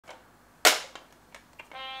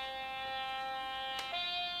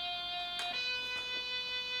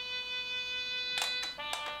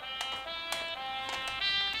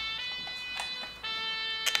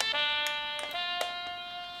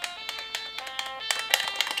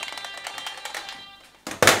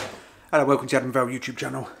Hello, welcome to Adam Val YouTube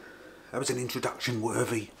channel. That was an introduction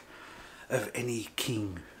worthy of any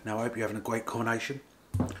king. Now I hope you're having a great coronation.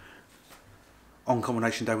 On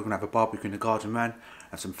coronation day we're going to have a barbecue in the garden round,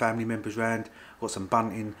 have some family members round, got some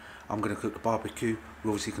bunting, I'm going to cook the barbecue,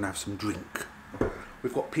 we're obviously going to have some drink.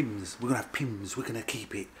 We've got pims, we're going to have pims, we're going to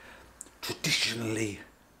keep it traditionally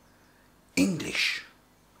English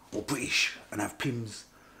or British and have pims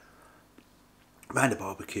round the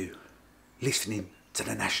barbecue, listening to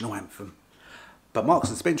the national anthem. But Marks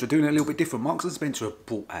and Spencer are doing it a little bit different. Marks and Spencer have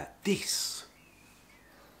brought out this.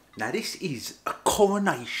 Now this is a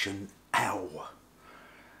Coronation Ale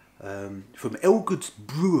from Elgood's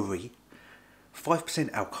Brewery,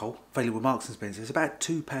 5% alcohol, available with Marks and Spencer. It's about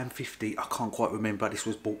 £2.50, I can't quite remember, this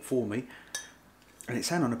was bought for me. And it's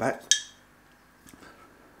saying on the back,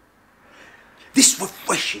 this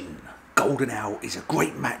refreshing golden ale is a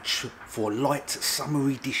great match for light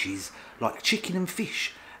summery dishes like chicken and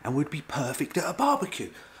fish and would be perfect at a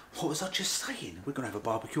barbecue. What was I just saying? We're going to have a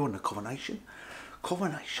barbecue on the coronation.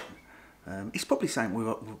 Coronation. It's probably saying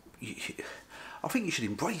I think you should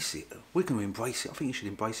embrace it. We're going to embrace it. I think you should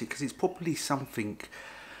embrace it because it's probably something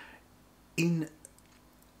in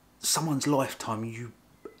someone's lifetime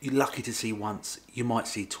you're lucky to see once. You might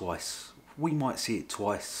see twice. We might see it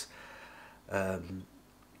twice.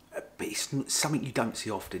 But it's something you don't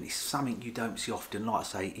see often. It's something you don't see often. Like I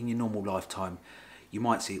say, in your normal lifetime, you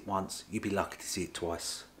might see it once. You'd be lucky to see it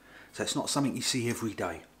twice. So it's not something you see every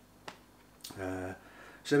day. So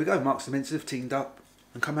there we go. Marks and Spencer have teamed up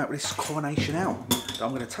and come out with this Coronation Ale that I'm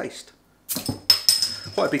going to taste.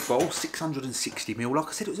 Quite a big bowl, 660ml. Like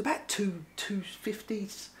I said, it was about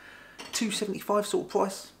 £2.50s, £2.75 sort of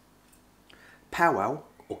price. Pow Ale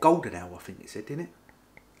or Golden Ale, I think it said, didn't it?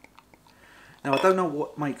 Now, I don't know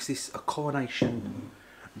what makes this a Coronation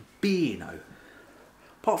beer, you know.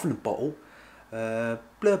 Apart from the bottle, blah,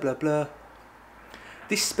 blah, blah.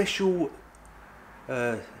 This special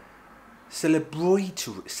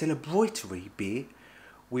celebratory beer,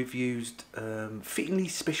 we've used fittingly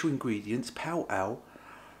special ingredients, Pow Ale.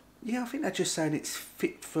 Yeah, I think they're just saying it's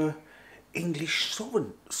fit for English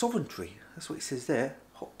sovereignty. That's what it says there.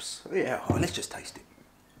 Hops. Yeah, right, let's just taste it.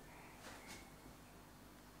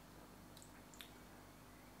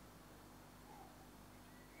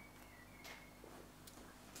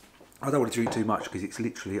 I don't want to drink too much because it's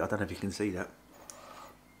literally, I don't know if you can see that.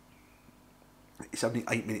 It's only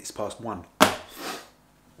 8 minutes past 1. I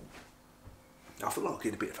feel like I'm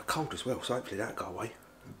getting a bit of a cold as well, so hopefully that'll go away.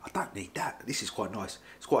 I don't need that. This is quite nice.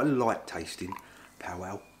 It's quite a light tasting Pow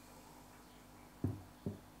Ale.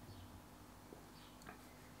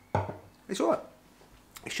 It's alright.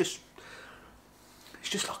 It's just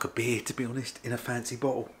like a beer, to be honest, in a fancy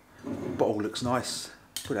bottle. Bottle looks nice.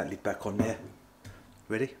 Put that lid back on there.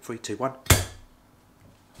 Ready? 3, 2, 1.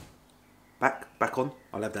 Back on.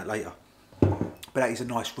 I'll have that later. But that is a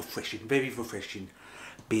nice, refreshing, very refreshing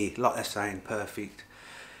beer. Like they're saying, perfect.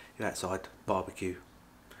 You're outside, barbecue,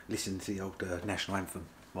 listen to the old national anthem.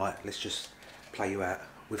 Right, let's just play you out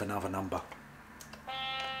with another number.